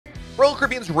Royal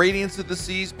Caribbean's Radiance of the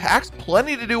Seas packs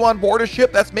plenty to do on board a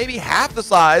ship that's maybe half the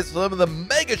size of some of the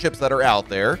mega ships that are out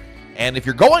there. And if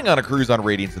you're going on a cruise on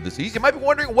Radiance of the Seas, you might be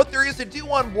wondering what there is to do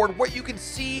on board, what you can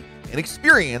see and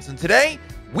experience. And today,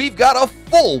 we've got a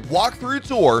full walkthrough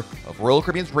tour of Royal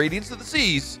Caribbean's Radiance of the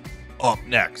Seas up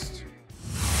next.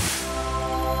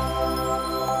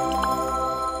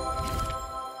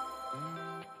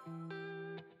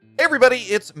 Hey everybody,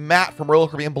 it's Matt from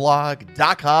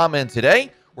RoyalCaribbeanBlog.com, and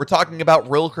today we're talking about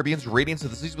Royal Caribbean's Radiance of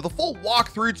the Seas with a full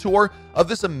walkthrough tour of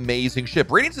this amazing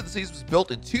ship. Radiance of the Seas was built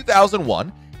in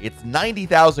 2001. It's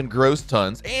 90,000 gross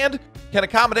tons and can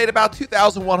accommodate about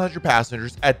 2,100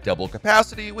 passengers at double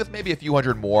capacity, with maybe a few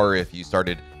hundred more if you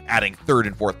started adding third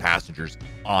and fourth passengers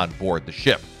on board the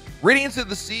ship. Radiance of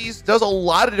the Seas does a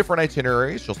lot of different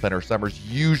itineraries. She'll spend her summers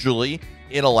usually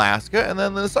in Alaska, and then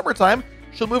in the summertime,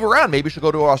 she'll move around. Maybe she'll go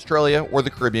to Australia or the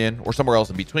Caribbean or somewhere else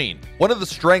in between. One of the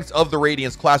strengths of the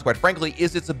Radiance class, quite frankly,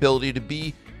 is its ability to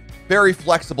be very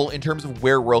flexible in terms of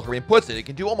where Royal Caribbean puts it. It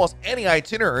can do almost any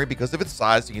itinerary because of its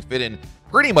size. It can fit in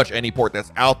pretty much any port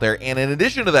that's out there. And in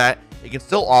addition to that, it can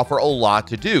still offer a lot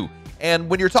to do. And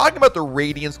when you're talking about the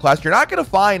Radiance class, you're not going to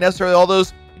find necessarily all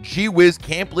those gee whiz,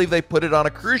 can't believe they put it on a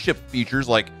cruise ship features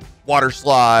like water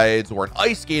slides or an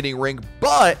ice skating rink,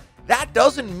 but that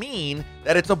doesn't mean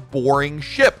that it's a boring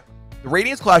ship. The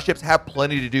Radiance class ships have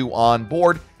plenty to do on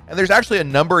board, and there's actually a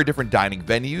number of different dining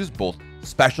venues, both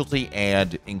specialty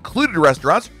and included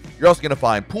restaurants. You're also going to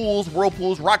find pools,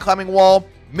 whirlpools, rock climbing wall,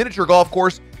 miniature golf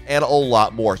course, and a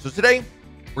lot more. So today,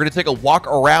 we're going to take a walk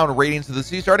around Radiance of the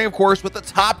Seas, starting, of course, with the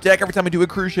top deck. Every time we do a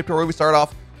cruise ship tour, we start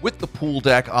off with the pool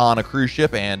deck on a cruise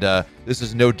ship, and this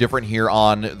is no different here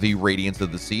on the Radiance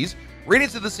of the Seas.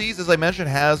 Radiance of the Seas, as I mentioned,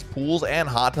 has pools and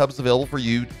hot tubs available for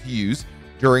you to use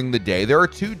during the day. There are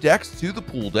two decks to the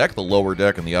pool deck, the lower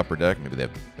deck and the upper deck. Maybe they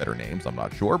have better names, I'm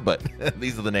not sure, but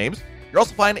these are the names. You'll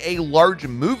also find a large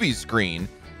movie screen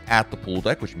at the pool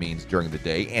deck, which means during the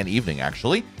day and evening,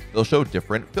 actually, they'll show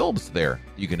different films there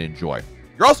you can enjoy.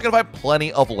 You're also going to find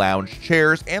plenty of lounge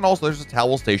chairs, and also there's a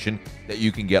towel station that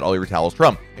you can get all your towels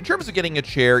from. In terms of getting a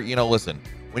chair, listen,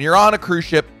 when you're on a cruise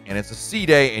ship and it's a sea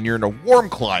day and you're in a warm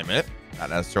climate, not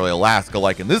necessarily Alaska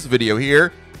like in this video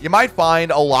here, you might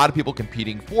find a lot of people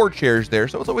competing for chairs there,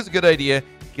 so it's always a good idea to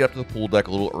get up to the pool deck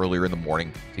a little earlier in the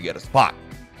morning to get a spot.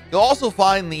 You'll also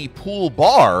find the pool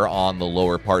bar on the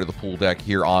lower part of the pool deck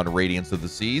here on Radiance of the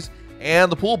Seas,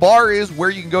 and the pool bar is where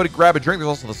you can go to grab a drink. There's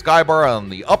also the sky bar on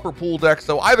the upper pool deck,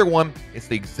 so either one, it's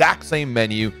the exact same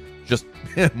menu, just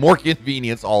more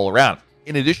convenience all around.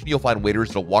 In addition, you'll find waiters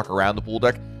to walk around the pool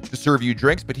deck to serve you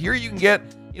drinks, but here you can get,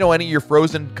 any of your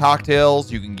frozen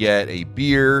cocktails, you can get a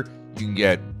beer, you can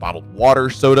get bottled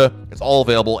water, soda. It's all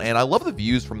available, and I love the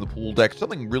views from the pool deck.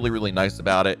 Something really, really nice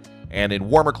about it. And in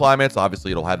warmer climates,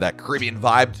 obviously, it'll have that Caribbean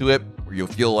vibe to it, where you'll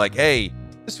feel like, hey,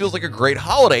 this feels like a great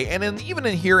holiday. And even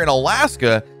in here in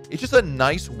Alaska, it's just a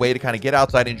nice way to kind of get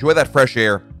outside, enjoy that fresh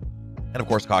air, and of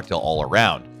course, cocktail all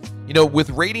around.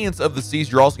 With Radiance of the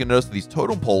Seas, you're also going to notice these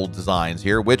totem pole designs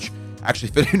here, which actually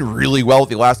fit in really well with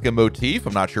the Alaska motif.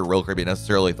 I'm not sure Royal Caribbean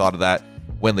necessarily thought of that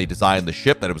when they designed the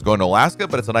ship, that it was going to Alaska,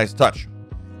 but it's a nice touch.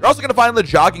 You're also going to find the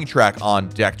jogging track on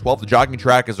Deck 12. The jogging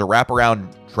track is a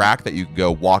wraparound track that you can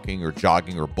go walking or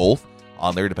jogging or both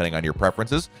on there, depending on your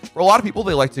preferences. For a lot of people,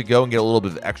 they like to go and get a little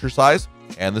bit of exercise,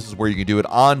 and this is where you can do it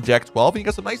on Deck 12, and you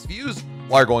get some nice views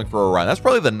while you're going for a run. That's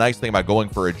probably the nice thing about going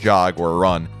for a jog or a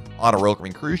run on a Royal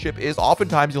Caribbean cruise ship, is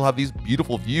oftentimes you'll have these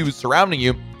beautiful views surrounding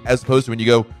you, as opposed to when you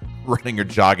go running or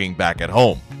jogging back at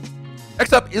home.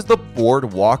 Next up is the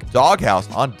Boardwalk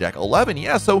Doghouse on Deck 11.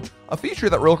 Yeah, so a feature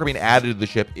that Royal Caribbean added to the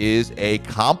ship is a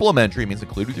complimentary, means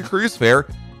included with your cruise fare,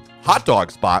 hot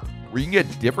dog spot, where you can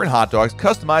get different hot dogs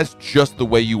customized just the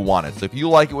way you want it. So if you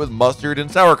like it with mustard and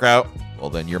sauerkraut, well,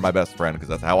 then you're my best friend, because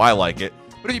that's how I like it.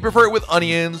 But if you prefer it with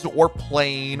onions or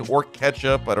plain or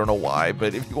ketchup, I don't know why,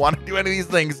 but if you want to do any of these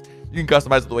things, you can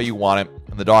customize it the way you want it.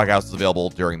 And the doghouse is available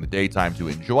during the daytime to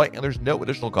enjoy, and there's no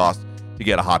additional cost to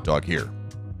get a hot dog here.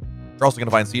 You're also going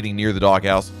to find seating near the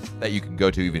doghouse that you can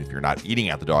go to even if you're not eating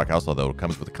at the doghouse, although it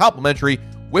comes with a complimentary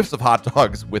whiffs of hot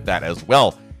dogs with that as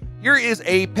well. Here is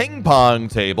a ping pong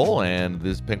table, and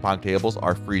these ping pong tables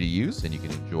are free to use, and you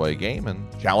can enjoy a game and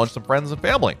challenge some friends and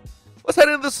family. Let's head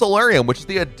into the solarium, which is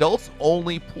the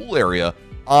adults-only pool area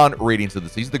on Radiance of the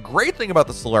Seas. The great thing about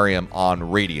the solarium on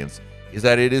Radiance is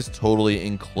that it is totally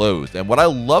enclosed. And what I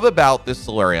love about this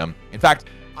solarium, in fact,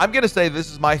 I'm going to say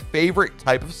this is my favorite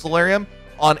type of solarium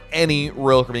on any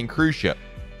Royal Caribbean cruise ship.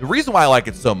 The reason why I like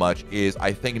it so much is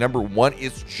I think, number one,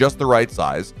 it's just the right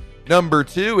size. Number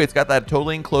two, it's got that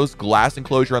totally enclosed glass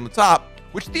enclosure on the top,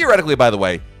 which theoretically, by the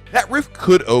way, That roof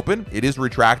could open. It is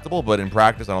retractable, but in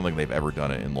practice, I don't think they've ever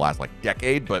done it in the last like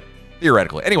decade, but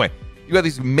theoretically. Anyway, you got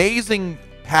these amazing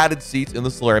padded seats in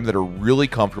the solarium that are really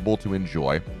comfortable to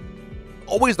enjoy.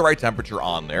 Always the right temperature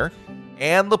on there.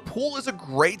 And the pool is a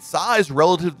great size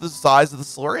relative to the size of the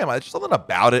solarium. It's just something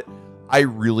about it I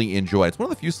really enjoy. It's one of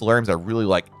the few solariums I really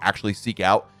like actually seek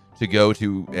out to go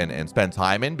to and spend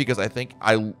time in, because I think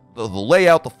the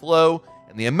layout, the flow,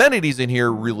 and the amenities in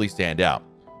here really stand out.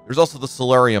 There's also the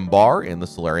solarium bar in the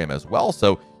solarium as well,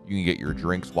 so you can get your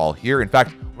drinks while here. In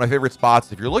fact, one of my favorite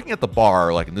spots, if you're looking at the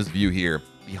bar, like in this view here,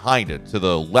 behind it, to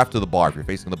the left of the bar, if you're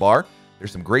facing the bar,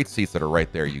 there's some great seats that are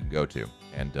right there you can go to,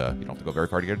 and you don't have to go very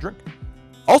far to get a drink.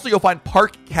 Also, you'll find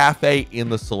Park Cafe in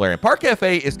the solarium. Park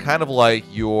Cafe is kind of like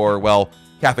your, well,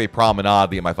 Cafe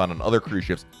Promenade that you might find on other cruise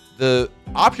ships. The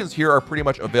options here are pretty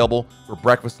much available for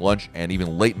breakfast, lunch, and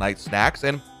even late night snacks,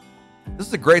 and this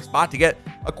is a great spot to get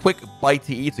a quick bite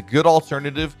to eat. It's a good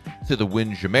alternative to the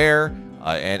Windjammer,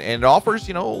 and it offers,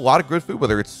 you know, a lot of good food,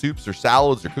 whether it's soups or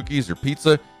salads or cookies or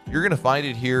pizza. You're going to find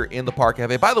it here in the Park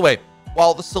Cafe. By the way,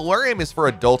 while the solarium is for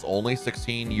adults only,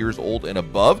 16 years old and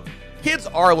above, kids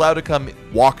are allowed to come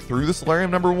walk through the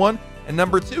solarium, number one. And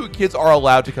number two, kids are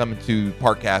allowed to come into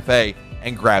Park Cafe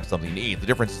and grab something to eat. The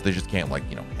difference is they just can't, like,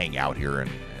 you know, hang out here and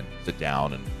sit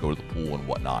down and go to the pool and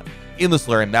whatnot. In the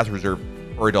solarium, that's reserved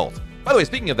for adults. By the way,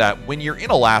 speaking of that, when you're in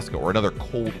Alaska or another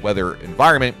cold weather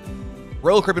environment,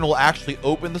 Royal Caribbean will actually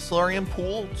open the solarium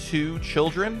pool to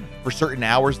children for certain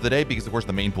hours of the day, because of course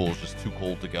the main pool is just too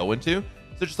cold to go into.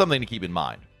 So just something to keep in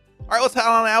mind. All right, let's head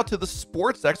on out to the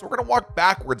sports deck. So we're going to walk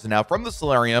backwards now from the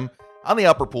solarium on the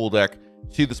upper pool deck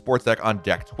to the sports deck on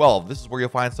deck 12. This is where you'll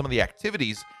find some of the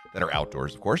activities that are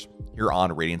outdoors, of course, here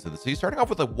on Radiance of the Sea. Starting off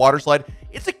with a water slide.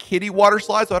 It's a kiddie water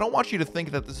slide, so I don't want you to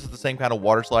think that this is the same kind of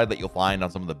water slide that you'll find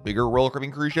on some of the bigger Royal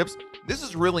Caribbean cruise ships. This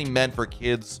is really meant for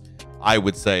kids, I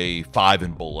would say 5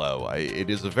 and below. It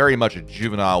is very much a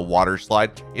juvenile water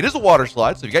slide. It is a water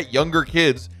slide, so if you got younger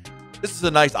kids, this is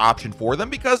a nice option for them,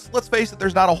 because let's face it,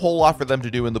 there's not a whole lot for them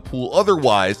to do in the pool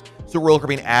otherwise. So Royal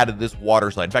Caribbean added this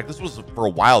water slide. In fact, this was for a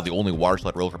while the only water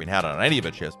slide Royal Caribbean had on any of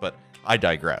its ships, but I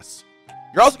digress.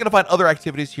 You're also going to find other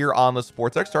activities here on the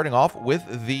sports deck, starting off with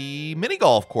the mini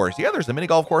golf course. Yeah, there's a mini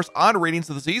golf course on Radiance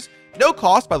of the Seas. No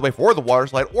cost, by the way, for the water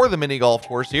slide or the mini golf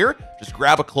course here. Just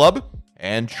grab a club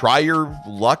and try your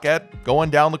luck at going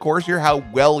down the course here, how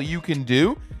well you can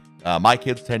do. My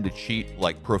kids tend to cheat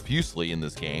like profusely in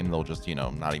this game. They'll just, you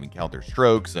know, not even count their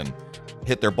strokes and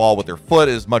hit their ball with their foot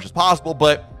as much as possible.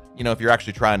 But, you know, if you're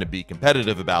actually trying to be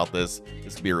competitive about this,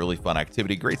 this could be a really fun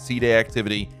activity, great sea day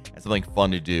activity, and something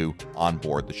fun to do on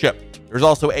board the ship. There's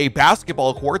also a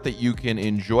basketball court that you can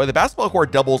enjoy. The basketball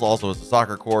court doubles also as a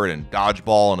soccer court and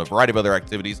dodgeball and a variety of other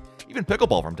activities, even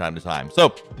pickleball from time to time.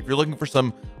 So if you're looking for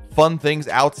some fun things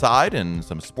outside and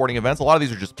some sporting events, a lot of these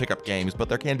are just pickup games, but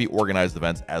there can be organized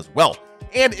events as well.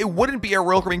 And it wouldn't be a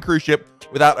Royal Caribbean cruise ship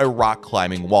without a rock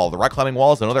climbing wall. The rock climbing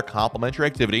wall is another complimentary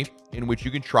activity in which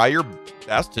you can try your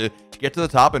best to get to the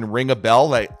top and ring a bell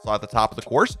that's at the top of the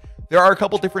course. There are a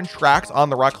couple different tracks on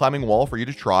the rock climbing wall for you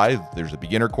to try. There's a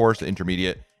beginner course,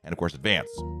 intermediate, and of course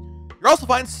advanced. You'll also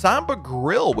find Samba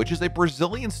Grill, which is a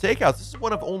Brazilian steakhouse. This is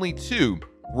one of only 2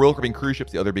 Royal Caribbean cruise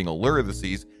ships, the other being Allure of the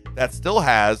Seas, that still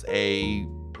has a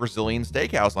Brazilian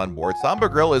steakhouse on board. Samba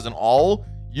Grill is an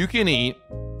all-you-can-eat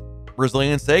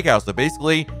Brazilian steakhouse. So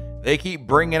basically, they keep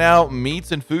bringing out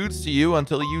meats and foods to you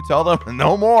until you tell them,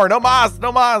 no more, no mas,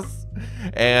 no mas.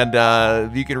 And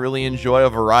you can really enjoy a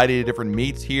variety of different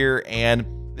meats here. And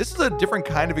this is a different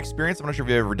kind of experience. I'm not sure if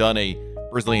you've ever done a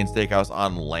Brazilian steakhouse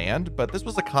on land, but this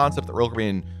was a concept that Royal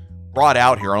Caribbean brought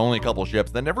out here on only a couple of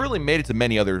ships that never really made it to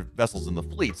many other vessels in the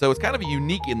fleet. So it's kind of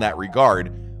unique in that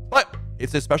regard. But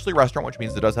it's a specialty restaurant, which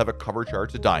means it does have a cover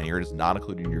charge to dine here. It is not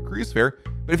included in your cruise fare.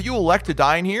 But if you elect to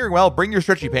dine here, well, bring your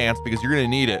stretchy pants, because you're going to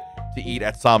need it to eat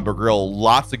at Samba Grill.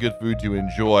 Lots of good food to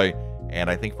enjoy. And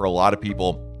I think for a lot of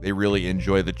people, they really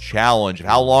enjoy the challenge of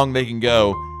how long they can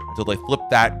go until they flip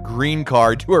that green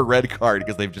card to a red card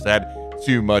because they've just had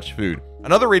too much food.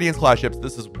 Another Radiance class ships,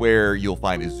 this is where you'll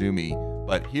find Izumi,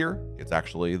 but here it's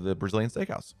actually the Brazilian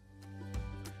steakhouse.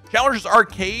 Challengers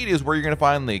Arcade is where you're going to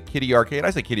find the kiddie arcade. I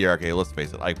say kiddie arcade, let's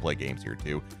face it, I play games here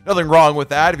too. Nothing wrong with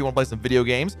that if you want to play some video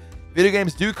games. Video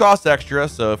games do cost extra,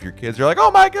 so if your kids are like,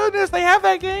 oh my goodness, they have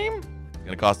that game, it's going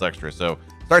to cost extra. So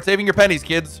start saving your pennies,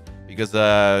 kids, because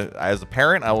as a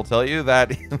parent, I will tell you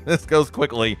that this goes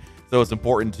quickly. So it's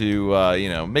important to, you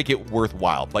know, make it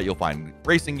worthwhile. But you'll find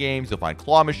racing games, you'll find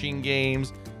claw machine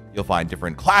games, you'll find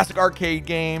different classic arcade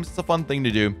games. It's a fun thing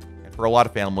to do. And for a lot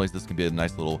of families, this can be a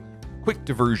nice little quick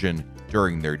diversion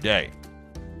during their day.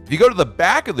 If you go to the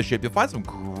back of the ship, you'll find some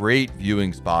great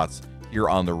viewing spots here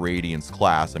on the Radiance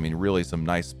class. I mean, really some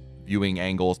nice viewing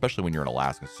angle, especially when you're in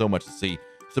Alaska. So much to see.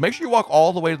 So make sure you walk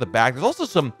all the way to the back. There's also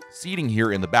some seating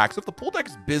here in the back. So if the pool deck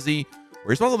is busy or you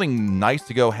just want something nice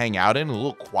to go hang out in, a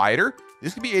little quieter,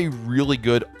 this could be a really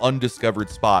good undiscovered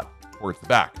spot towards the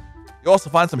back. You'll also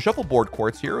find some shuffleboard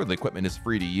courts here. The equipment is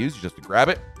free to use. You just have to grab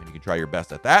it, and you can try your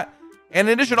best at that. And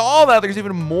in addition to all that, there's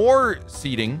even more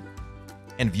seating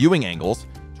and viewing angles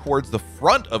towards the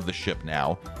front of the ship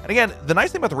now. And again, the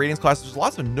nice thing about the Radiance class is there's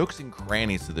lots of nooks and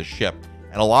crannies to the ship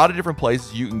and a lot of different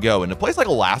places you can go. And a place like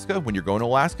Alaska, when you're going to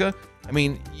Alaska, I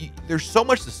mean, there's so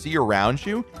much to see around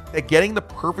you that getting the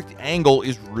perfect angle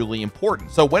is really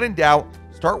important. So when in doubt,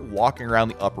 start walking around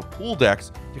the upper pool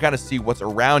decks to kind of see what's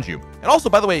around you. And also,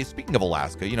 by the way, speaking of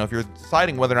Alaska, you know, if you're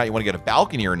deciding whether or not you want to get a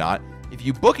balcony or not, if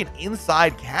you book an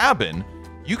inside cabin,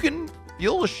 you can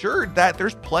feel assured that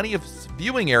there's plenty of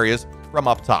viewing areas from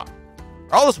up top.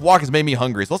 All this walk has made me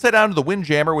hungry, so let's head down to the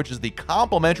Windjammer, which is the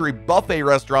complimentary buffet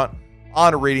restaurant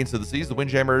on Radiance of the Seas. The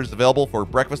Windjammer is available for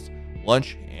breakfast,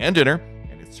 lunch, and dinner,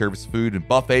 and it serves food in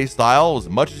buffet style as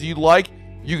much as you'd like.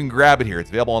 You can grab it here. It's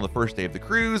available on the first day of the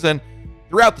cruise and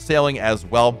throughout the sailing as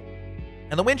well.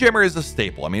 And the Windjammer is a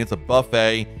staple. I mean, it's a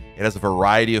buffet. It has a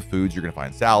variety of foods. You're going to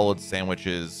find salads,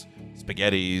 sandwiches,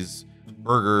 spaghettis,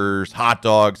 burgers, hot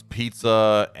dogs,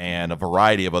 pizza, and a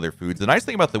variety of other foods. The nice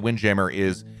thing about the Windjammer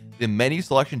is the menu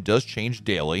selection does change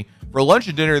daily. For lunch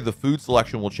and dinner, the food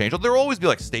selection will change. There will always be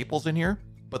like staples in here,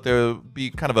 but there'll be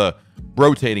kind of a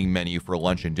rotating menu for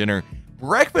lunch and dinner.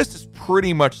 Breakfast is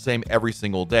pretty much the same every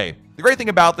single day. The great thing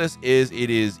about this is it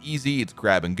is easy. It's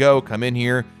grab and go. Come in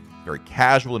here. Very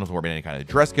casual. Doesn't worry about any kind of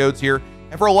dress codes here.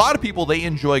 And for a lot of people, they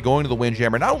enjoy going to the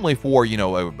Windjammer, not only for, you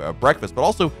know, a breakfast, but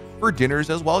also for dinners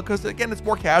as well, because again, it's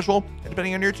more casual. And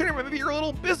depending on your itinerary, maybe you're a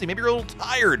little busy, maybe you're a little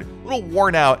tired, a little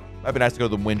worn out. Might be nice to go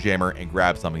to the Windjammer and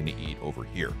grab something to eat over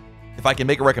here. If I can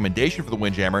make a recommendation for the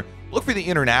Windjammer, look for the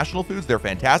international foods. They're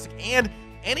fantastic. And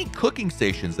any cooking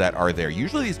stations that are there.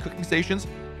 Usually these cooking stations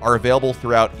are available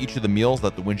throughout each of the meals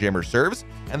that the Windjammer serves.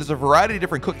 And there's a variety of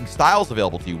different cooking styles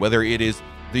available to you, whether it is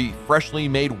the freshly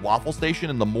made waffle station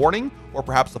in the morning or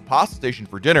perhaps the pasta station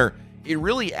for dinner. It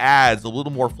really adds a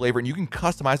little more flavor, and you can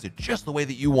customize it just the way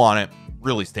that you want it.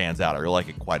 Really stands out. I like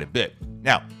it quite a bit.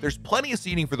 Now, there's plenty of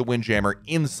seating for the Windjammer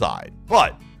inside,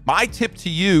 but my tip to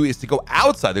you is to go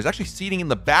outside. There's actually seating in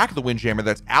the back of the Windjammer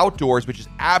that's outdoors, which is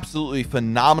absolutely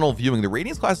phenomenal viewing. The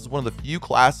Radiance class is one of the few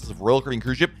classes of Royal Caribbean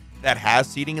cruise ship that has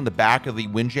seating in the back of the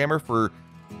Windjammer for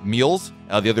meals.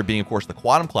 The other being, of course, the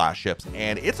Quantum class ships,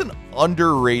 and it's an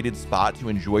underrated spot to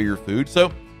enjoy your food.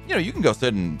 So, you know, you can go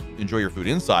sit and enjoy your food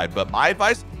inside, but my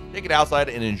advice, take it outside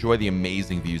and enjoy the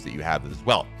amazing views that you have as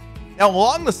well. Now,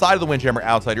 along the side of the Windjammer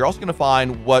outside, you're also going to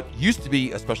find what used to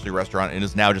be a specialty restaurant and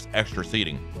is now just extra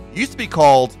seating. It used to be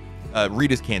called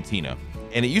Rita's Cantina,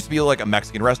 and it used to be like a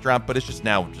Mexican restaurant, but it's just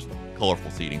now just colorful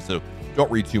seating. So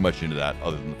don't read too much into that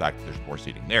other than the fact that there's more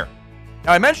seating there.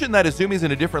 Now, I mentioned that Izumi's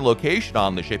in a different location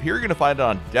on the ship. Here you're going to find it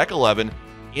on Deck 11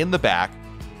 in the back.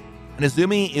 And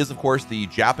Izumi is, of course, the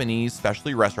Japanese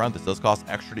specialty restaurant. This does cost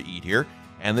extra to eat here.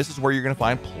 And this is where you're going to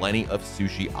find plenty of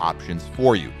sushi options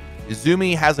for you.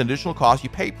 Izumi has an additional cost. You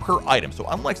pay per item. So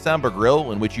unlike Samba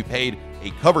Grill, in which you paid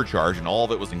a cover charge and all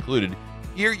of it was included,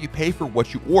 here you pay for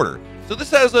what you order. So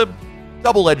this has a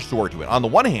double-edged sword to it. On the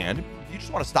one hand, if you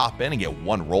just want to stop in and get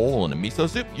one roll and a miso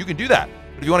soup, you can do that.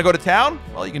 But if you want to go to town,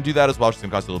 well, you can do that as well. It's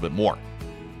going to cost a little bit more.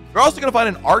 You're also going to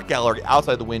find an art gallery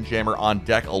outside the Windjammer on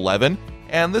Deck 11.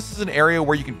 And this is an area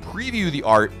where you can preview the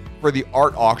art for the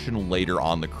art auction later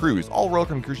on the cruise. All Royal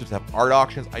Caribbean cruise ships have art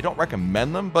auctions. I don't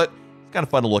recommend them, but it's kind of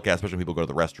fun to look at, especially when people go to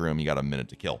the restroom. You got a minute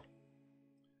to kill. All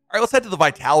right, let's head to the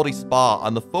Vitality Spa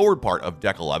on the forward part of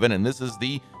Deck 11. And this is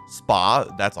the spa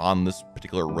that's on this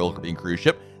particular Royal Caribbean cruise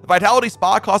ship. The Vitality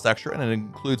Spa costs extra, and it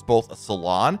includes both a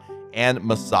salon and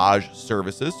massage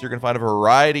services. So you're going to find a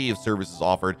variety of services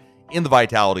offered in the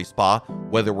Vitality Spa,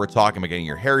 whether we're talking about getting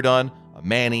your hair done, a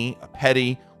mani, a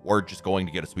pedi, or just going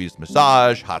to get a Swedish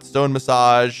massage, hot stone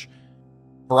massage,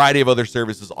 variety of other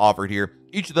services offered here.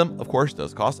 Each of them, of course,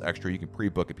 does cost extra. You can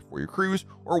pre-book it before your cruise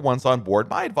or once on board.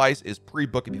 My advice is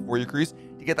pre-book it before your cruise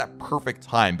to get that perfect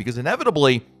time, because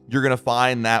inevitably you're going to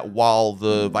find that while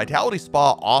the Vitality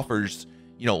Spa offers,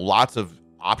 you know, lots of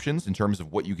options in terms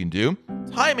of what you can do,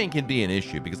 timing can be an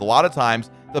issue, because a lot of times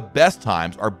the best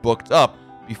times are booked up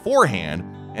beforehand.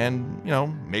 And, you know,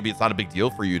 maybe it's not a big deal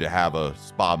for you to have a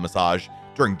spa massage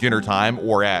during dinner time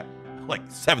or at like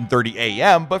 7:30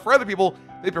 a.m. But for other people,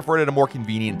 they prefer it at a more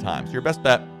convenient time. So your best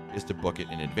bet is to book it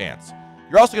in advance.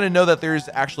 You're also going to know that there's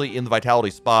actually in the Vitality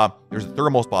Spa, there's a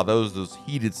thermal spa, those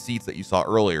heated seats that you saw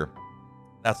earlier.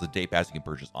 That's the day pass you can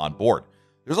purchase on board.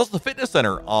 There's also the fitness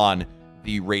center on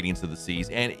the Radiance of the Seas.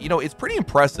 And, you know, it's pretty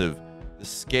impressive, the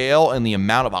scale and the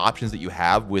amount of options that you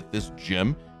have with this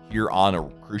gym here on a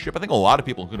cruise ship. I think a lot of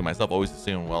people, including myself, always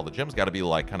assume, well, the gym's got to be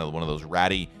like kind of one of those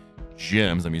ratty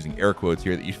gyms, I'm using air quotes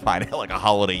here, that you find at like a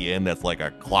Holiday Inn that's like a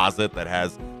closet that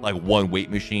has like one weight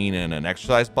machine and an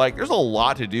exercise bike. There's a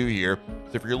lot to do here.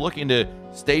 So if you're looking to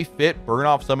stay fit, burn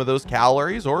off some of those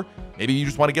calories, or maybe you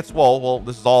just want to get swole, well,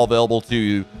 this is all available to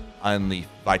you on the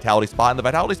Vitality Spa. And the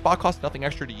Vitality Spa costs nothing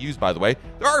extra to use, by the way.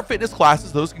 There are fitness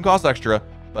classes, those can cost extra,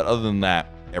 but other than that,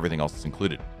 everything else is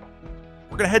included.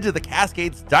 We're going to head to the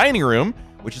Cascades Dining Room,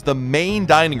 which is the main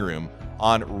dining room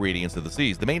on Radiance of the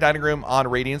Seas. The main dining room on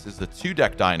Radiance is the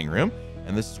 2-deck dining room,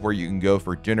 and this is where you can go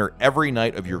for dinner every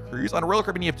night of your cruise. On a Royal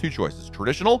Caribbean, you have two choices,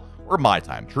 traditional or my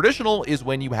time. Traditional is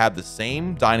when you have the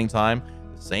same dining time,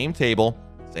 the same table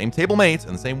mates,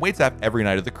 and the same waitstaff every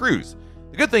night of the cruise.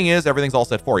 The good thing is everything's all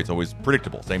set for you. It's always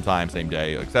predictable, same time, same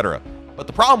day, etc. But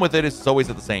the problem with it is it's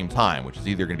always at the same time, which is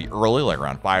either going to be early, like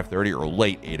around 5:30, or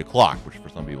late, 8 o'clock, which for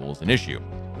some people is an issue.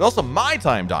 There's also my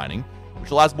time dining, which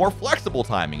allows more flexible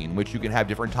timing in which you can have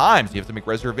different times. You have to make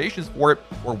reservations for it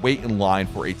or wait in line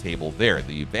for a table there.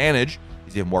 The advantage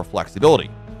is you have more flexibility.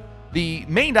 The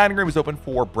main dining room is open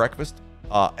for breakfast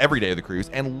every day of the cruise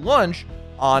and lunch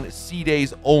on sea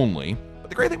days only.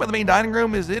 But the great thing about the main dining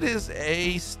room is it is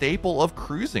a staple of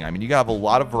cruising. I mean, you have a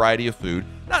lot of variety of food,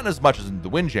 not as much as in the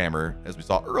Windjammer as we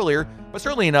saw earlier, but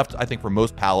certainly enough, I think, for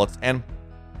most palates. And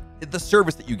the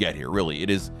service that you get here, really,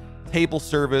 it is table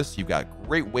service. You've got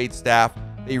great wait staff.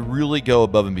 They really go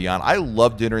above and beyond. I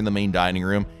love dinner in the main dining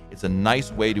room. It's a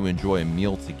nice way to enjoy a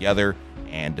meal together,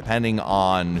 and depending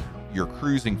on your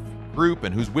cruising group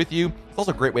and who's with you, it's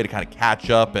also a great way to kind of catch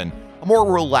up and a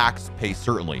more relaxed pace.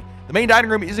 Certainly the main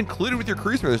dining room is included with your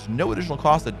cruise fare. There's no additional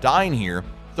cost to dine here,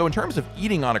 so in terms of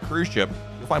eating on a cruise ship,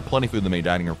 you'll find plenty of food in the main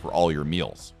dining room for all your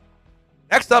meals.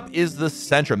 Next up is the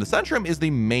Centrum. The Centrum is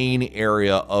the main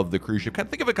area of the cruise ship.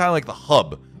 Think of it kind of like the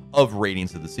hub of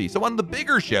Radiance of the Seas. So on the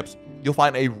bigger ships, you'll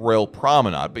find a Royal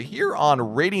Promenade, but here on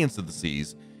Radiance of the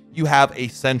Seas, you have a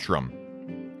Centrum.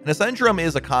 And a Centrum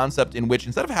is a concept in which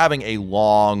instead of having a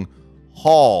long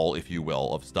hall, if you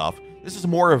will, of stuff, this is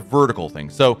more a vertical thing.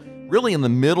 So really in the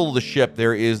middle of the ship,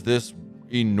 there is this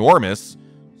enormous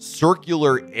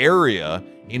circular area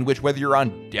in which whether you're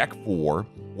on deck 4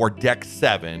 or deck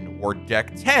 7 or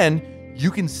deck 10,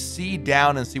 you can see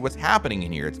down and see what's happening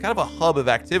in here. It's kind of a hub of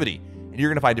activity. And you're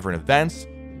going to find different events,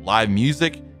 live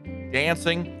music,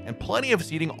 dancing, and plenty of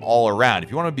seating all around.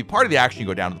 If you want to be part of the action, you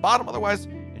go down to the bottom. Otherwise,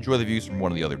 enjoy the views from one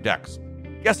of the other decks.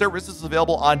 Guest services is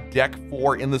available on deck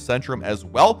 4 in the Centrum as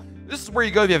well. This is where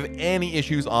you go if you have any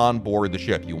issues on board the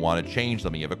ship. You want to change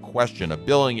something, you have a question, a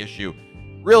billing issue.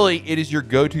 Really, it is your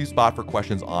go-to spot for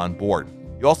questions on board.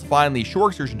 You also find the shore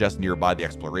excursion desk nearby the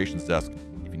explorations desk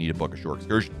if you need to book a shore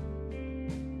excursion.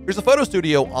 There's a photo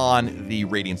studio on the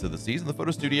Radiance of the Seas, and the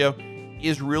photo studio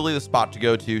is really the spot to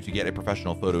go to get a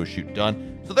professional photo shoot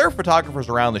done. So there are photographers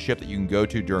around the ship that you can go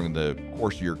to during the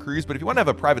course of your cruise, but if you want to have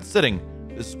a private sitting,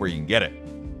 this is where you can get it.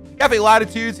 Cafe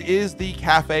Latitudes is the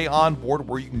cafe on board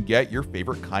where you can get your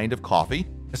favorite kind of coffee,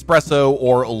 espresso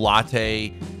or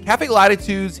latte. Cafe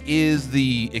Latitudes is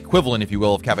the equivalent, if you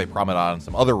will, of Cafe Promenade on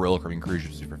some other Royal Caribbean cruise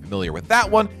ships if you're familiar with that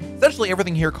one. Essentially,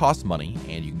 everything here costs money,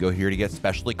 and you can go here to get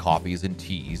specialty coffees and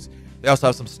teas. They also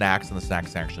have some snacks, and the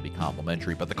snacks can actually be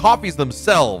complimentary, but the coffees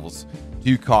themselves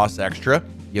do cost extra.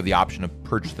 You have the option of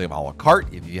purchasing them a la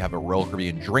carte. If you have a Royal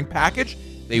Caribbean drink package,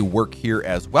 they work here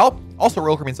as well. Also,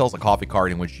 Royal Caribbean sells a coffee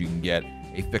card in which you can get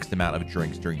a fixed amount of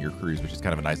drinks during your cruise, which is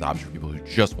kind of a nice option for people who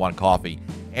just want coffee.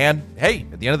 And hey,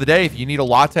 at the end of the day, if you need a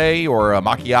latte or a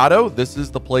macchiato, this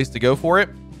is the place to go for it.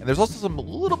 And there's also a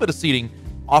little bit of seating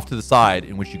off to the side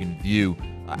in which you can view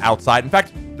outside. In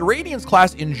fact, the Radiance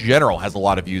class in general has a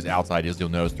lot of views outside, as you'll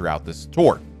notice throughout this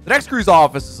tour. The Next Cruise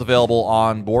office is available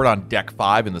on board on deck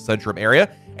 5 in the Centrum area.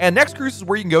 And Next Cruise is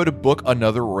where you can go to book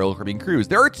another Royal Caribbean cruise.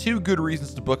 There are two good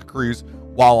reasons to book a cruise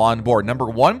while on board. Number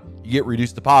one, you get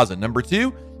reduced deposit. Number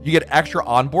two, you get extra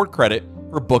onboard credit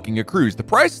for booking a cruise. The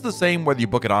price is the same whether you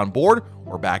book it on board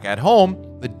or back at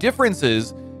home. The difference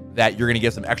is that you're going to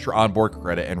get some extra onboard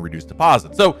credit and reduced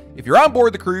deposit. So if you're on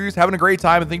board the cruise, having a great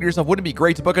time and thinking to yourself, wouldn't it be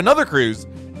great to book another cruise,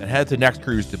 then head to Next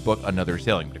Cruise to book another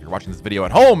sailing. But if you're watching this video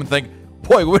at home and think,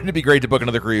 boy, wouldn't it be great to book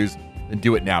another cruise, then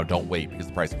do it now. Don't wait, because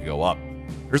the price could go up.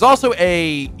 There's also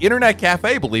a internet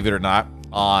cafe, believe it or not,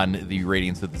 on the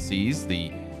Radiance of the Seas.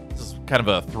 This is kind of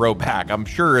a throwback. I'm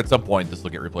sure at some point this will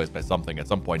get replaced by something at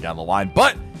some point down the line,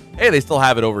 but hey, they still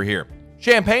have it over here.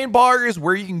 Champagne Bar is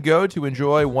where you can go to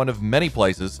enjoy one of many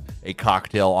places, a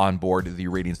cocktail on board the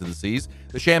Radiance of the Seas.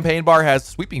 The Champagne Bar has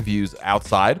sweeping views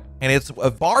outside, and it's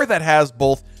a bar that has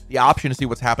both the option to see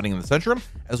what's happening in the Centrum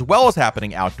as well as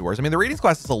happening outdoors. I mean, the Radiance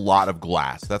class has a lot of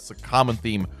glass. That's a common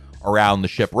theme around the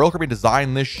ship. Royal Caribbean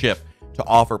designed this ship to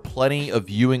offer plenty of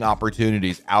viewing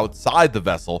opportunities outside the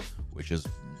vessel, which is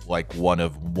like one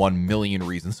of 1 million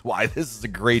reasons why this is a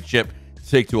great ship to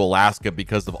take to Alaska,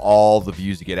 because of all the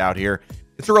views you get out here.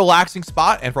 It's a relaxing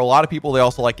spot, and for a lot of people, they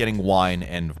also like getting wine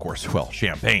and, of course, well,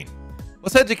 champagne.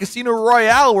 Let's head to Casino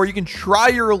Royale, where you can try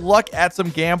your luck at some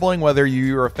gambling, whether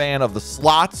you're a fan of the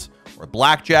slots or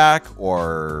blackjack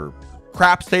or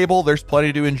craps table. There's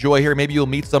plenty to enjoy here. Maybe you'll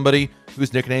meet somebody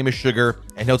whose nickname is Sugar,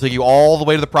 and he'll take you all the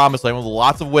way to the promised land with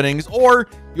lots of winnings, or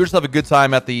you'll just have a good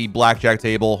time at the blackjack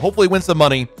table, hopefully win some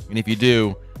money, and if you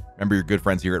do, remember your good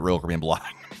friends here at Royal Caribbean Blog.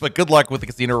 But good luck with the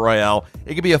Casino Royale.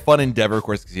 It can be a fun endeavor. Of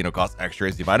course, the casino costs extra,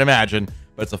 as you might imagine,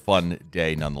 but it's a fun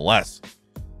day nonetheless.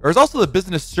 There's also the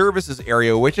business services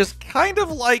area, which is kind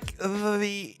of like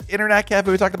the internet cafe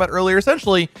we talked about earlier.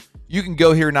 Essentially, you can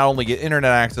go here not only get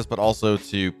internet access, but also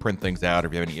to print things out.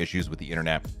 If you have any issues with the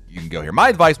internet, you can go here. My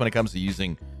advice when it comes to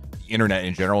using the internet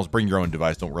in general is bring your own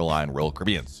device. Don't rely on Royal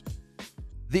Caribbean's.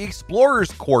 The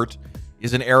Explorer's Court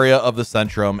is an area of the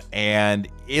Centrum, and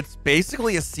it's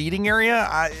basically a seating area.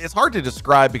 It's hard to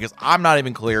describe because I'm not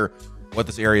even clear what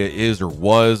this area is or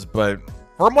was, but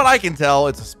from what I can tell,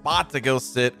 it's a spot to go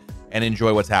sit and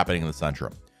enjoy what's happening in the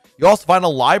Centrum. You also find a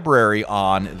library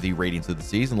on the Radiance of the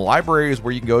Seas, and the library is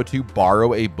where you can go to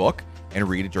borrow a book and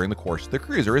read it during the course of the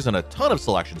cruise. There isn't a ton of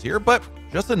selections here, but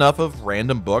just enough of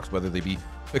random books, whether they be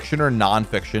fiction or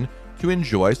nonfiction, to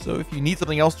enjoy. So if you need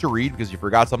something else to read because you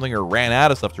forgot something or ran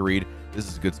out of stuff to read, this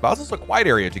is a good spot. It's also a quiet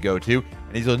area to go to,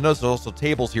 and as you'll notice, there's also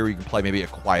tables here where you can play maybe a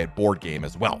quiet board game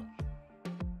as well.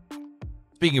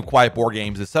 Speaking of quiet board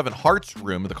games, the Seven Hearts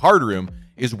room, the card room,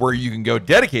 is where you can go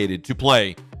dedicated to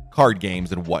play card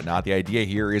games and whatnot. The idea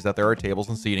here is that there are tables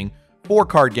and seating for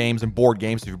card games and board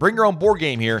games. So if you bring your own board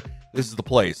game here, this is the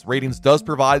place. Radiance does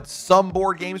provide some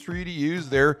board games for you to use.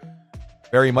 They're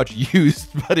very much used,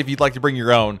 but if you'd like to bring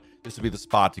your own, this would be the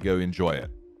spot to go enjoy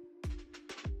it.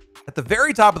 At the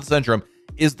very top of the Centrum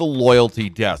is the Loyalty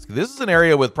Desk. This is an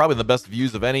area with probably the best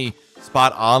views of any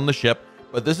spot on the ship,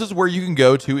 but this is where you can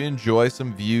go to enjoy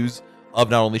some views of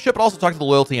not only the ship, but also talk to the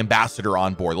Loyalty Ambassador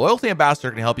on board. The Loyalty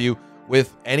Ambassador can help you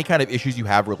with any kind of issues you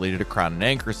have related to Crown and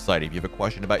Anchor Society. If you have a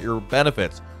question about your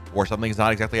benefits or something's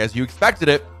not exactly as you expected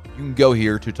it, you can go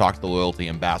here to talk to the Loyalty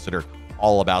Ambassador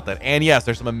all about that. And yes,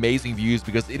 there's some amazing views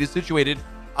because it is situated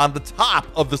on the top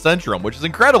of the Centrum, which is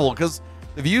incredible because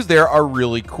the views there are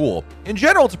really cool. In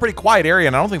general, it's a pretty quiet area,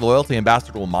 and I don't think the Loyalty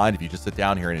Ambassador will mind if you just sit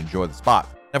down here and enjoy the spot.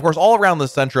 And of course, all around the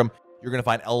Centrum, you're going to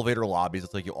find elevator lobbies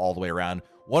that take you all the way around.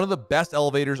 One of the best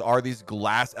elevators are these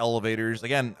glass elevators.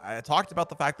 Again, I talked about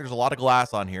the fact there's a lot of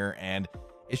glass on here, and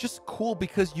it's just cool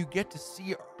because you get to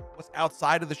see what's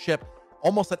outside of the ship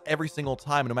almost at every single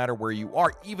time, no matter where you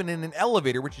are, even in an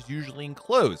elevator, which is usually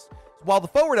enclosed. So while the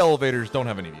forward elevators don't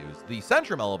have any views, the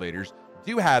Centrum elevators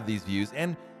do have these views.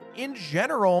 And in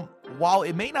general, while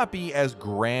it may not be as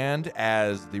grand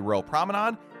as the Royal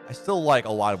Promenade, I still like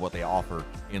a lot of what they offer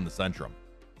in the Centrum.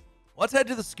 Let's head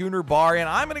to the Schooner Bar, and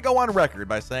I'm going to go on record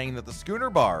by saying that the Schooner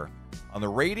Bar on the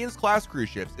Radiance class cruise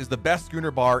ships is the best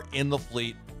schooner bar in the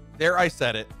fleet. There, I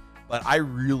said it, but I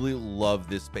really love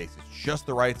this space. It's just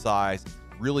the right size,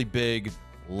 really big,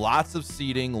 lots of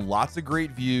seating, lots of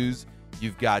great views.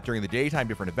 You've got, during the daytime,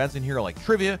 different events in here like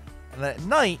trivia, and then at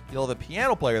night, you'll have a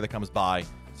piano player that comes by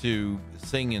to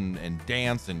sing and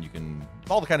dance, and you can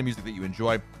all the kind of music that you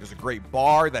enjoy. There's a great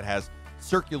bar that has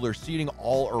circular seating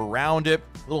all around it,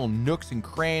 little nooks and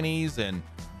crannies and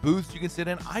booths you can sit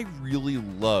in. I really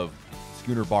love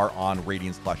Schooner Bar on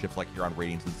Radiance class ships like here on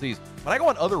Radiance and Seas. When I go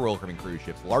on other Royal Caribbean cruise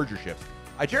ships, larger ships,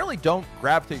 I generally don't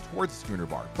gravitate towards the Schooner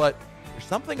Bar, but there's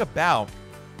something about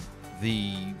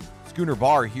the Schooner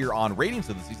Bar here on Radiance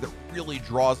of the Seas that really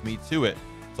draws me to it,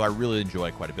 so I really enjoy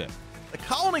it quite a bit. The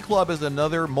Colony Club is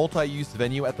another multi-use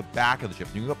venue at the back of the ship.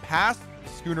 So you can go past the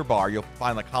Schooner Bar, you'll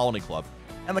find the Colony Club.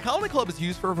 And the Colony Club is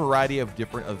used for a variety of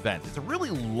different events. It's a really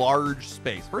large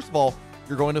space. First of all,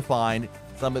 you're going to find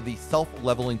some of the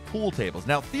self-leveling pool tables.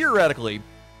 Now, theoretically,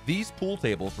 these pool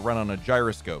tables run on a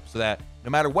gyroscope so that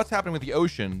no matter what's happening with the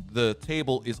ocean, the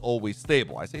table is always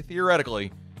stable. I say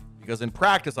theoretically because in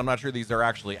practice, I'm not sure these are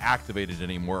actually activated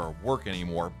anymore or work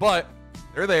anymore, but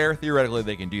they're there. Theoretically,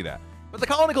 they can do that. But the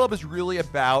Colony Club is really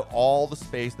about all the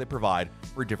space they provide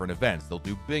for different events. They'll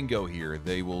do bingo here.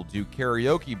 They will do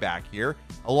karaoke back here,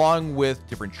 along with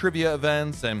different trivia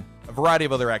events and a variety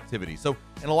of other activities. So,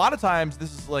 and a lot of times,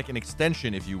 this is like an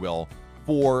extension, if you will,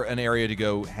 for an area to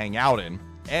go hang out in,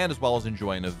 and as well as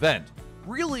enjoy an event.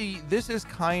 Really, this is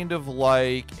kind of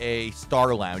like a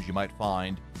Star Lounge you might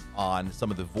find on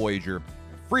some of the Voyager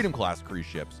Freedom class cruise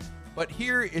ships. But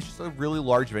here, it's just a really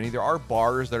large venue. There are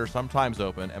bars that are sometimes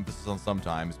open, emphasis on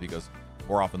sometimes, because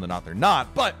more often than not, they're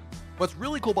not. But what's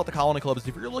really cool about the Colony Club is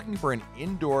if you're looking for an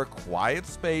indoor, quiet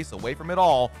space away from it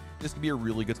all, this can be a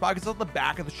really good spot because it's on the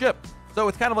back of the ship. So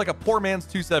it's kind of like a poor man's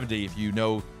 270 if you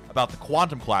know about the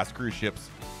Quantum class cruise ships.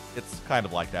 It's kind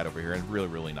of like that over here and really,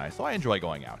 really nice. So I enjoy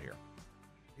going out here.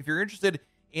 If you're interested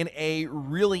in a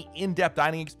really in-depth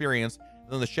dining experience,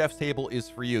 then the Chef's Table is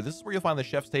for you. This is where you'll find the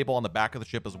Chef's Table on the back of the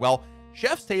ship as well.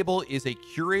 Chef's Table is a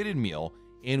curated meal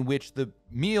in which the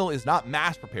meal is not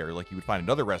mass prepared like you would find in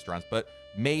other restaurants, but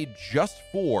made just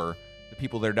for the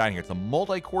people that are dining here. It's a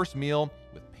multi-course meal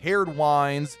with paired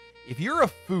wines. If you're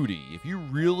a foodie, if you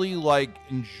really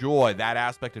enjoy that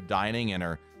aspect of dining and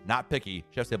are not picky,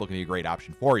 Chef's Table can be a great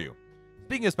option for you.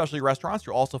 Speaking of specialty restaurants,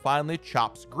 you'll also find the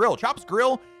Chops Grill. Chops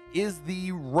Grill is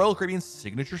the Royal Caribbean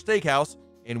signature steakhouse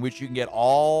in which you can get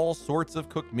all sorts of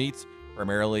cooked meats,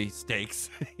 primarily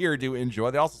steaks, here to enjoy.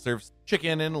 They also serve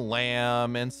chicken and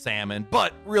lamb and salmon,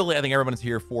 but really I think everyone's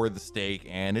here for the steak,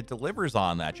 and it delivers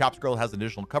on that. Chops Grill has an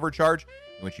additional cover charge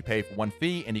in which you pay for one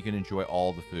fee, and you can enjoy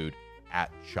all the food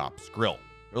at Chops Grill.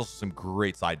 There's also some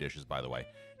great side dishes, by the way.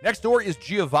 Next door is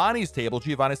Giovanni's Table.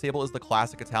 Giovanni's Table is the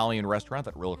classic Italian restaurant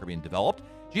that Royal Caribbean developed.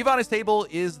 Giovanni's Table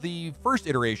is the first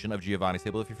iteration of Giovanni's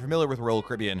Table. If you're familiar with Royal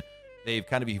Caribbean, they've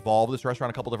kind of evolved this restaurant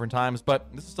a couple different times, but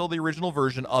this is still the original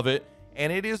version of it.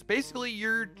 And it is basically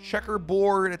your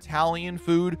checkerboard Italian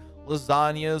food,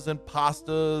 lasagnas and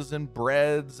pastas and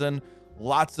breads and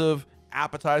lots of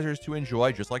appetizers to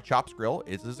enjoy, just like Chops Grill.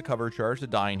 It is a cover charge to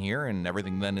dine here, and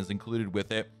everything then is included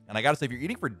with it. And I gotta say, if you're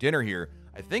eating for dinner here,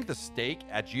 I think the steak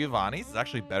at Giovanni's is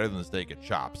actually better than the steak at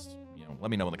Chops. Let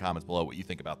me know in the comments below what you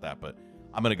think about that, but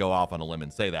I'm gonna go off on a limb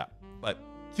and say that. But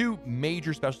two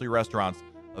major specialty restaurants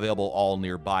available all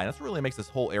nearby, and that's what really makes this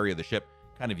whole area of the ship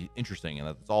kind of interesting, and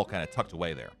it's all kind of tucked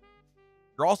away there.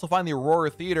 You'll also find the Aurora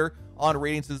Theater on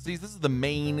Radiance of the Seas. This is the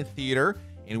main theater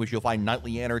in which you'll find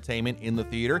nightly entertainment in the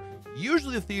theater.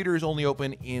 Usually the theater is only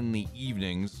open in the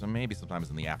evenings, so maybe sometimes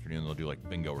in the afternoon they'll do like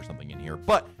bingo or something in here,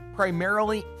 but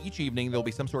primarily each evening there'll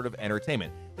be some sort of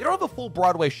entertainment. They don't have a full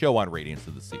Broadway show on Radiance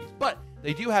of the Seas, but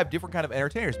they do have different kind of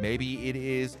entertainers. Maybe it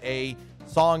is a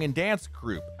song and dance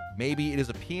group, maybe it is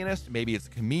a pianist, maybe it's a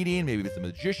comedian, maybe it's a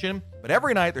magician, but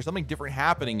every night there's something different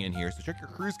happening in here, so check your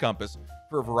cruise compass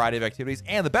for a variety of activities.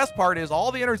 And the best part is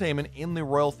all the entertainment in the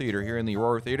Royal Theater here in the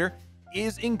Aurora Theater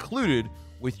is included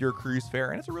with your cruise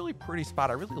fare, and it's a really pretty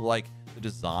spot. I really like the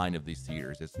design of these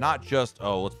theaters. It's not just,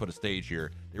 oh, let's put a stage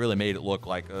here. They really made it look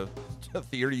like a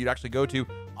theater you'd actually go to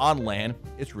on land.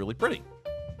 It's really pretty.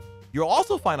 You'll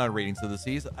also find on Radiance of the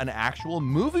Seas an actual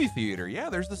movie theater. Yeah,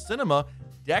 there's the cinema,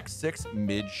 Deck 6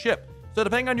 midship. So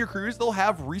depending on your cruise, they'll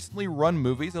have recently run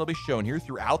movies that'll be shown here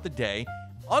throughout the day.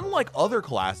 Unlike other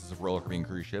classes of Royal Caribbean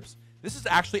cruise ships, this is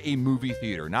actually a movie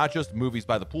theater, not just movies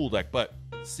by the pool deck, but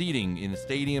seating in a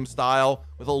stadium style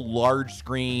with a large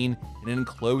screen in an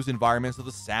enclosed environment, so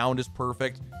the sound is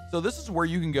perfect. So this is where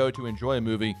you can go to enjoy a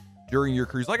movie during your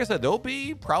cruise. Like I said, there'll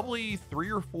be probably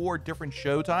 3 or 4 different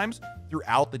show times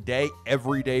throughout the day,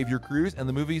 every day of your cruise, and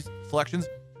the movie selections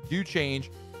do change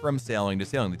from sailing to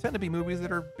sailing. They tend to be movies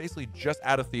that are basically just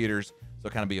out of theaters, so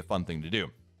kind of be a fun thing to do.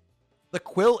 The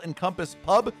Quill and Compass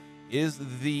Pub is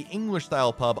the English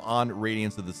style pub on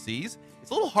Radiance of the Seas. It's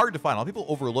a little hard to find. A lot of people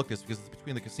overlook this because it's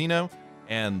between the casino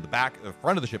and the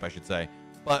front of the ship, I should say.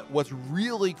 But what's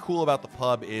really cool about the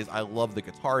pub is I love the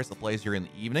guitarist that plays here in the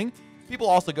evening. People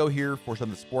also go here for some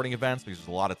of the sporting events because there's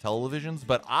a lot of televisions,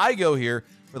 but I go here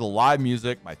for the live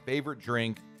music, my favorite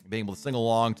drink, and being able to sing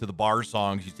along to the bar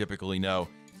songs you typically know.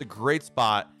 It's a great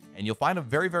spot, and you'll find it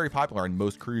very, very popular on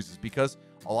most cruises because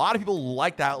a lot of people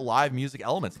like that live music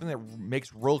element, something that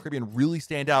makes Royal Caribbean really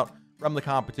stand out from the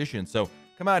competition. So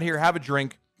come out here, have a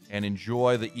drink, and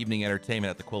enjoy the evening entertainment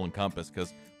at the Quill and Compass,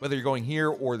 because whether you're going here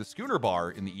or the Schooner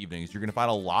Bar in the evenings, you're going to find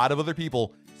a lot of other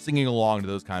people singing along to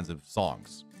those kinds of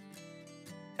songs.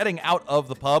 Heading out of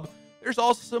the pub, there's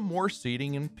also some more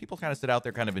seating, and people kind of sit out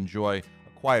there, kind of enjoy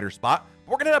a quieter spot.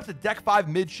 But we're going to head up to Deck 5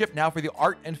 midship now for the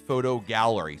art and photo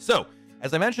gallery. So,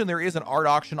 as I mentioned, there is an art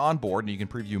auction on board, and you can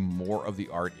preview more of the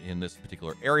art in this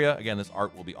particular area. Again, this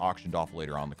art will be auctioned off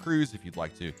later on the cruise. If you'd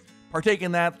like to partake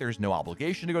in that, there's no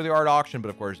obligation to go to the art auction, but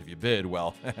of course, if you bid,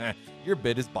 well, your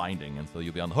bid is binding, and so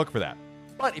you'll be on the hook for that.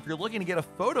 But if you're looking to get a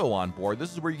photo on board,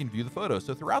 this is where you can view the photos.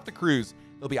 So throughout the cruise,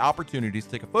 there'll be opportunities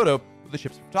to take a photo with the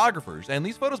ship's photographers. And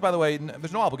these photos, by the way,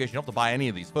 there's no obligation. You don't have to buy any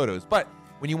of these photos, but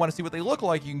when you want to see what they look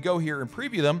like, you can go here and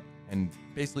preview them, and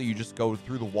basically you just go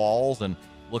through the walls and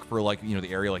look for, like,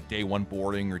 the area like day 1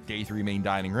 boarding or day 3 main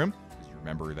dining room, because you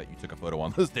remember that you took a photo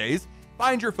on those days.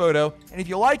 find your photo, and if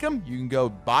you like them, you can go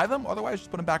buy them. Otherwise,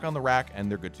 just put them back on the rack and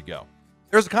they're good to go.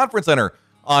 There's a conference center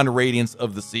on Radiance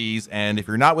of the Seas, and if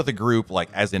you're not with a group, like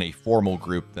as in a formal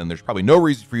group, then there's probably no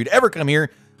reason for you to ever come here.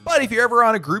 But if you're ever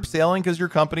on a group sailing because your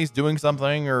company's doing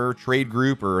something, or a trade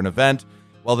group or an event,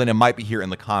 well, then it might be here in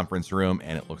the conference room,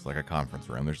 and it looks like a conference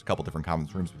room. There's a couple different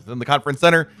conference rooms within the conference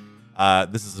center.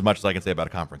 This is as much as I can say about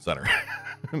a conference center.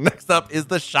 Next up is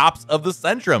the shops of the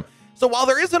Centrum. So while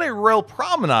there isn't a real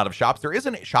promenade of shops, there is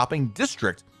a shopping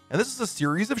district, and this is a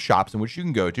series of shops in which you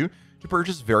can go to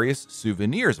purchase various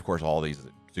souvenirs. Of course, all these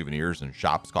souvenirs and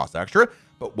shops cost extra,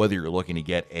 but whether you're looking to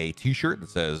get a t-shirt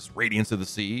that says Radiance of the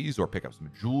Seas, or pick up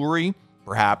some jewelry,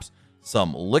 perhaps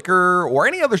some liquor, or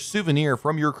any other souvenir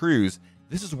from your cruise,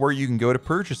 this is where you can go to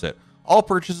purchase it. All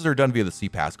purchases are done via the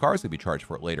SeaPass cards. They'll be charged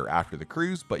for it later after the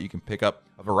cruise, but you can pick up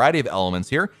a variety of elements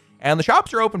here. And the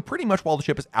shops are open pretty much while the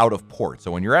ship is out of port. So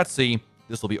when you're at sea,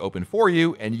 this will be open for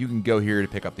you, and you can go here to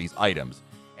pick up these items.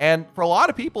 And for a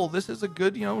lot of people, this is a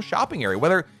good, shopping area.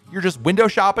 Whether you're just window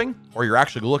shopping or you're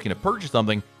actually looking to purchase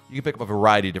something, you can pick up a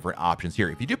variety of different options here.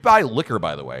 If you do buy liquor,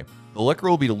 by the way, the liquor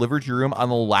will be delivered to your room on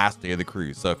the last day of the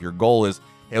cruise. So if your goal is,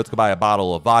 hey, let's go buy a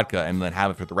bottle of vodka and then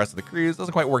have it for the rest of the cruise, it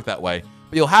doesn't quite work that way.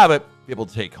 But you'll have it, be able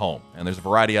to take home. And there's a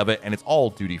variety of it, and it's all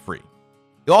duty-free.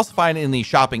 You'll also find in the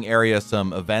shopping area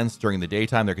some events during the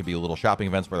daytime. There could be little shopping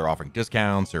events where they're offering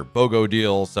discounts or BOGO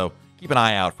deals, so keep an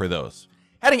eye out for those.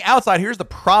 Heading outside, here's the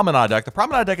promenade deck. The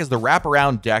promenade deck is the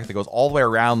wraparound deck that goes all the way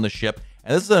around the ship,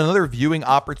 and this is another viewing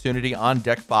opportunity on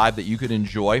Deck 5 that you could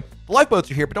enjoy. The lifeboats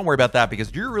are here, but don't worry about that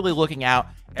because you're really looking out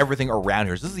everything around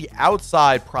here. So this is the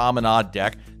outside promenade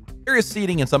deck. There is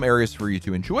seating in some areas for you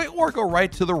to enjoy, or go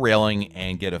right to the railing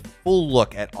and get a full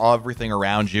look at everything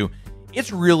around you.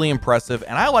 It's really impressive,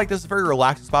 and I like this. It's a very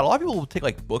relaxing spot. A lot of people will take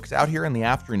like books out here in the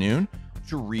afternoon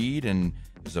to read, and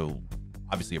there's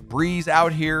obviously a breeze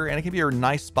out here, and it can be a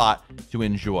nice spot to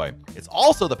enjoy. It's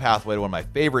also the pathway to one of my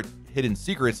favorite hidden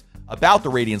secrets about the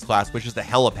Radiance class, which is the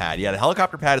helipad. Yeah, the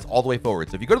helicopter pad is all the way forward.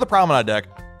 So if you go to the promenade deck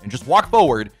and just walk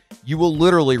forward, you will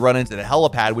literally run into the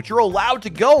helipad, which you're allowed to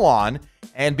go on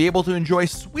and be able to enjoy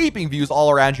sweeping views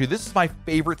all around you. This is my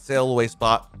favorite sail away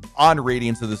spot on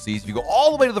Radiance of the Seas. If you go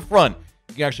all the way to the front,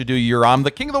 you can actually do your I'm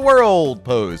the king of the world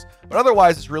pose. But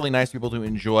otherwise, it's really nice to be able to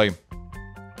enjoy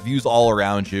views all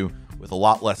around you with a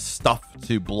lot less stuff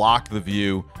to block the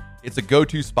view. It's a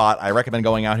go-to spot. I recommend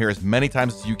going out here as many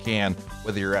times as you can,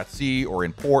 whether you're at sea or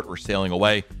in port or sailing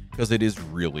away, because it is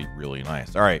really, really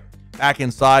nice. All right, back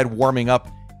inside, warming up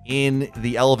in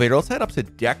the elevator. Let's head up to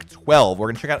Deck 12. We're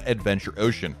going to check out Adventure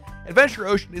Ocean. Adventure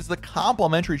Ocean is the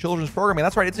complimentary children's programming.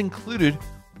 That's right, it's included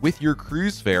with your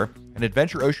cruise fare. And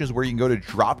Adventure Ocean is where you can go to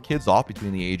drop kids off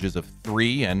between the ages of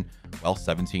 3 and, well,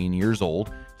 17 years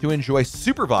old to enjoy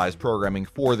supervised programming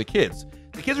for the kids.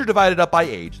 The kids are divided up by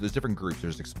age. There's different groups.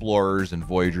 There's explorers and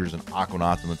voyagers and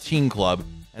aquanauts and the teen club.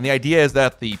 And the idea is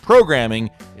that the programming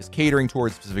is catering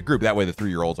towards a specific group. That way the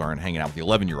 3-year-olds aren't hanging out with the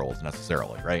 11-year-olds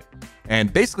necessarily, right?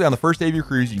 And basically on the first day of your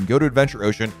cruise, you can go to Adventure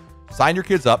Ocean, sign your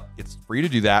kids up. It's free to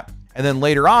do that. And then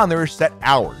later on, there are set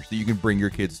hours that you can bring your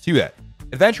kids to that.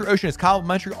 Adventure Ocean is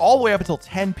complimentary all the way up until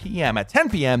 10 p.m. At 10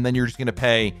 p.m., then you're just going to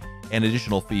pay an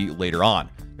additional fee later on.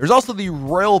 There's also the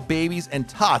Royal Babies and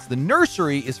Tots. The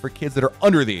nursery is for kids that are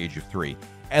under the age of 3.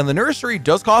 And the nursery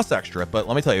does cost extra, but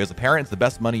let me tell you, as a parent, it's the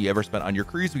best money you ever spent on your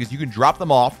cruise because you can drop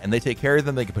them off and they take care of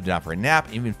them. They can put them down for a nap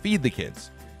and even feed the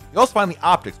kids. You also find the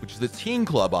Optics, which is the teen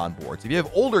club on board. So if you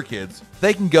have older kids,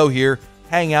 they can go here,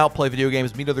 hang out, play video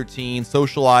games, meet other teens,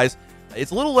 socialize.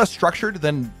 It's a little less structured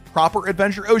than proper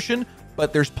Adventure Ocean,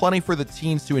 but there's plenty for the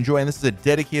teens to enjoy, and this is a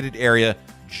dedicated area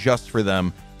just for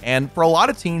them. And for a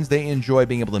lot of teens, they enjoy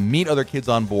being able to meet other kids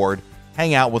on board,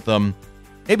 hang out with them,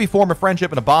 maybe form a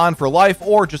friendship and a bond for life,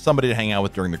 or just somebody to hang out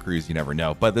with during the cruise. You never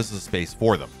know, but this is a space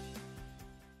for them.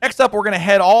 Next up, we're going to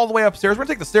head all the way upstairs. We're going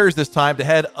to take the stairs this time to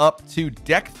head up to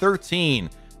Deck 13,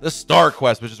 the Star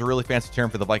Quest, which is a really fancy term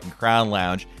for the Viking Crown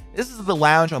Lounge. This is the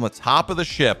lounge on the top of the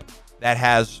ship that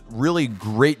has really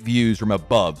great views from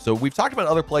above. So we've talked about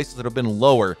other places that have been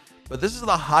lower, but this is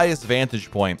the highest vantage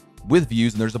point with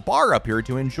views, and there's a bar up here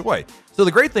to enjoy. So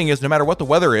the great thing is, no matter what the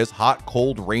weather is, hot,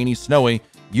 cold, rainy, snowy,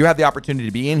 you have the opportunity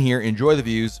to be in here, enjoy the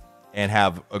views, and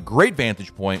have a great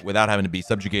vantage point without having to be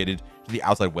subjugated to the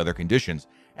outside weather conditions.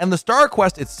 And the Star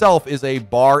Quest itself is a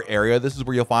bar area. This is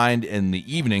where you'll find in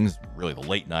the evenings, really the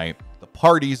late night, the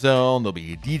party zone. There'll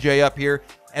be a DJ up here,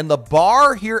 and the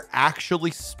bar here actually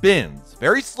spins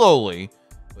very slowly,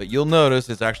 but you'll notice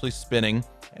it's actually spinning.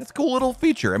 And it's a cool little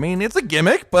feature. I mean, it's a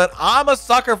gimmick, but I'm a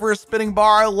sucker for a spinning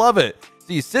bar. I love it.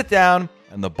 So you sit down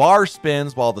and the bar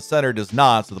spins while the center does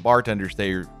not. So the bartenders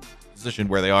stay positioned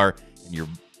where they are and you're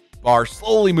bar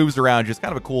slowly moves around. Just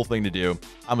kind of a cool thing to do.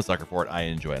 I'm a sucker for it. I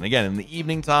enjoy it. And again, in the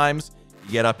evening times,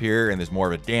 you get up here and there's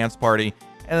more of a dance party.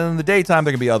 And in the daytime,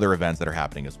 there can be other events that are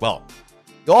happening as well.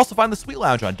 You'll also find the Suite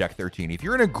Lounge on Deck 13. If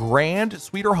you're in a grand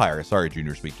suite or higher, sorry,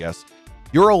 Junior Suite guests,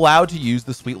 you're allowed to use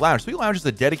the Suite Lounge. Suite Lounge is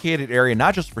a dedicated area,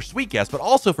 not just for suite guests, but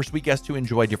also for suite guests to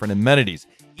enjoy different amenities.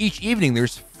 Each evening,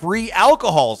 there's free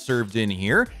alcohol served in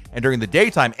here. And during the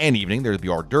daytime and evening, there'll be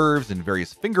hors d'oeuvres and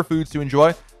various finger foods to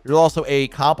enjoy. There's also a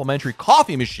complimentary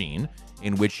coffee machine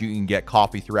in which you can get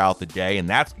coffee throughout the day, and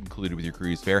that's included with your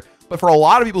cruise fare. But for a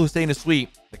lot of people who stay in a suite,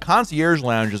 the concierge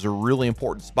lounge is a really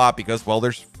important spot because, well,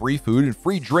 there's free food and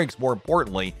free drinks, more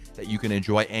importantly, that you can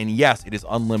enjoy. And yes, it is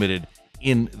unlimited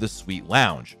in the suite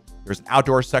lounge. There's an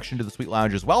outdoor section to the suite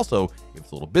lounge as well. So if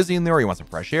it's a little busy in there, or you want some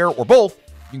fresh air, or both,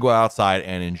 you can go outside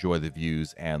and enjoy the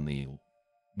views and the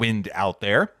wind out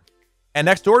there. And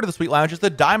next door to the suite lounge is the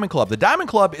Diamond Club. The Diamond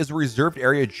Club is a reserved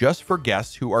area just for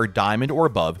guests who are diamond or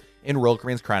above in Royal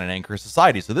Caribbean's Crown and Anchor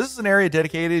Society. So this is an area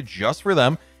dedicated just for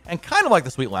them. And kind of like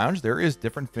the Suite Lounge, there is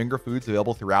different finger foods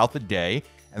available throughout the day.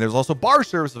 And there's also bar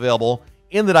service available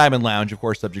in the Diamond Lounge, of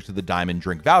course, subject to the Diamond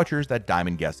drink vouchers that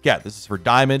Diamond guests get. This is for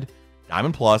Diamond,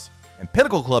 Diamond Plus, and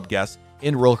Pinnacle Club guests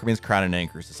in Royal Caribbean's Crown and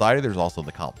Anchor Society. There's also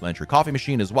the complimentary coffee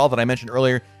machine as well that I mentioned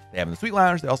earlier. They have in the Suite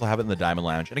Lounge. They also have it in the Diamond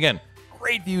Lounge. And again,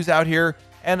 great views out here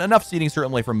and enough seating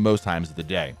certainly for most times of the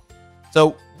day.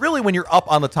 So really, when you're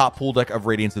up on the top pool deck of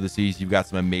Radiance of the Seas, you've got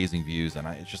some amazing views, and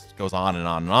it just goes on and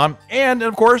on and on. And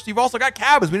of course, you've also got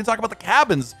cabins. We didn't talk about the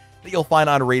cabins that you'll find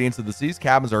on Radiance of the Seas.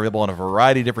 Cabins are available on a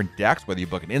variety of different decks, whether you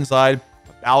book an inside,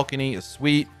 a balcony, a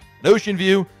suite, an ocean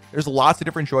view. There's lots of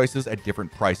different choices at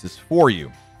different prices for you.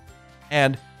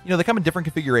 And, you know, they come in different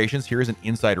configurations. Here is an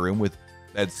inside room with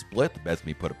beds split. The beds can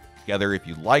be put together if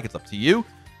you'd like. It's up to you.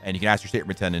 And you can ask your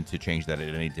stateroom attendant to change that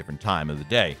at any different time of the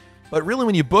day. But really,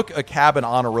 when you book a cabin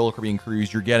on a Royal Caribbean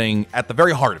cruise, you're getting at the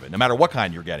very heart of it, no matter what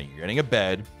kind you're getting. You're getting a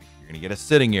bed, you're going to get a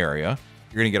sitting area,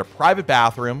 you're going to get a private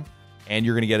bathroom, and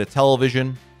you're going to get a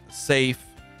television, a safe,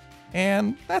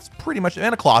 and that's pretty much,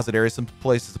 and a closet area, some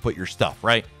places to put your stuff,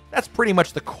 right? That's pretty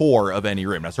much the core of any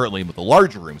room. Now, certainly with the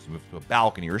larger rooms, you move to a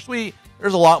balcony or a suite,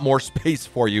 there's a lot more space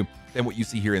for you than what you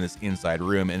see here in this inside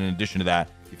room. And in addition to that,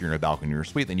 if you're in a balcony or a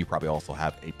suite, then you probably also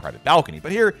have a private balcony.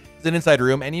 But here is an inside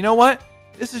room, and you know what?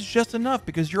 This is just enough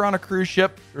because you're on a cruise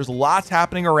ship. There's lots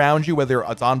happening around you, whether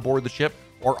it's on board the ship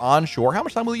or on shore. How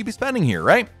much time will you be spending here,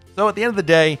 right? So at the end of the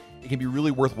day, it can be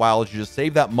really worthwhile to just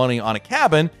save that money on a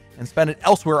cabin and spend it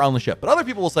elsewhere on the ship. But other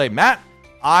people will say, Matt,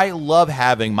 I love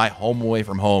having my home away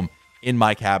from home in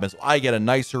my cabin. So I get a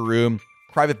nicer room,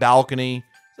 private balcony.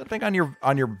 So depending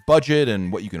on your budget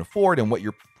and what you can afford and what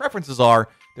your preferences are,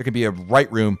 there can be a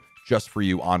right room just for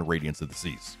you on Radiance of the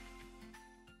Seas.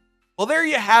 Well, there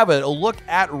you have it. A look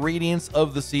at Radiance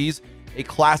of the Seas, a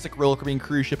classic Royal Caribbean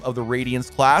cruise ship of the Radiance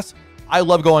class. I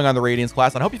love going on the Radiance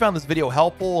class, and I hope you found this video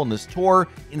helpful and this tour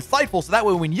insightful, so that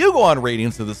way when you go on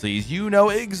Radiance of the Seas, you know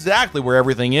exactly where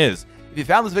everything is. If you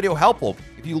found this video helpful,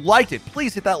 if you liked it,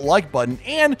 please hit that like button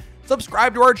and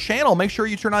subscribe to our channel. Make sure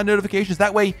you turn on notifications.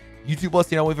 That way, YouTube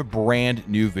lets you know we have a brand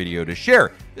new video to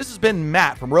share. This has been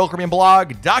Matt from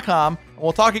RoyalCaribbeanBlog.com, and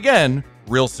we'll talk again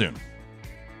real soon.